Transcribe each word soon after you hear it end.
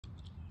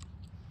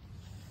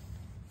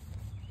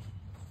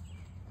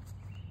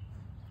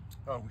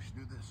Oh, we should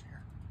do this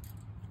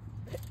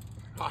here.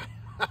 Hi,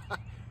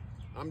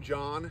 I'm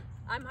John.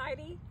 I'm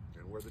Heidi.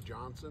 And we're the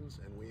Johnsons,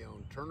 and we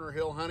own Turner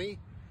Hill Honey.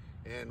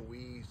 And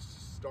we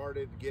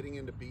started getting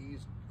into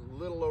bees a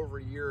little over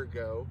a year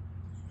ago.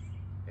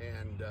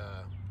 And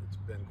it's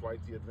been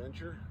quite the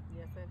adventure.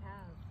 Yes, it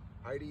has.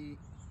 Heidi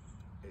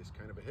is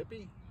kind of a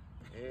hippie.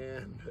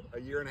 And a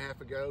year and a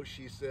half ago,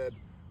 she said,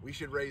 we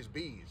should raise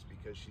bees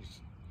because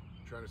she's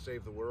trying to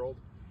save the world.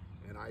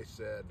 And I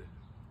said,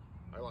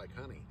 I like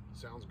honey.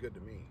 Sounds good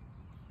to me.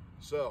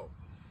 So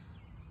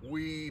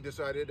we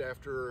decided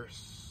after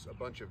a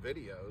bunch of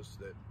videos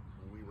that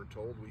we were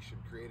told we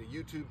should create a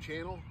YouTube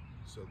channel.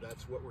 So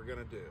that's what we're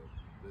gonna do.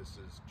 This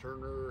is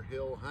Turner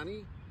Hill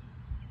Honey,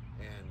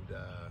 and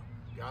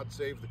God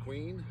Save the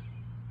Queen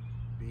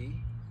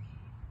Bee,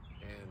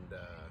 and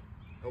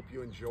hope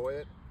you enjoy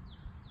it.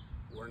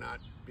 We're not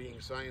being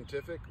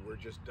scientific, we're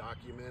just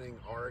documenting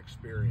our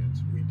experience.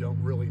 We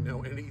don't really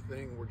know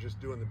anything, we're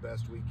just doing the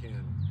best we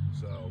can.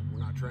 So we're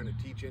not trying to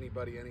teach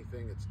anybody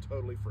anything, it's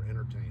totally for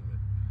entertainment.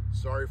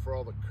 Sorry for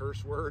all the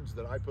curse words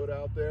that I put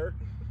out there.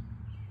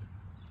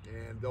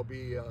 And there'll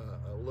be a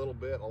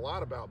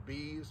lot about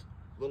bees,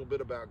 a little bit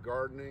about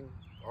gardening,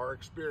 our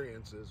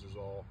experiences is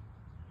all.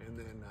 And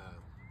then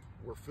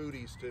we're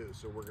foodies too,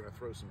 so we're gonna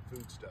throw some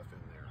food stuff in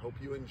there. Hope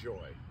you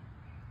enjoy.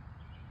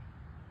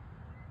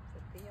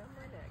 Put the on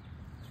my neck.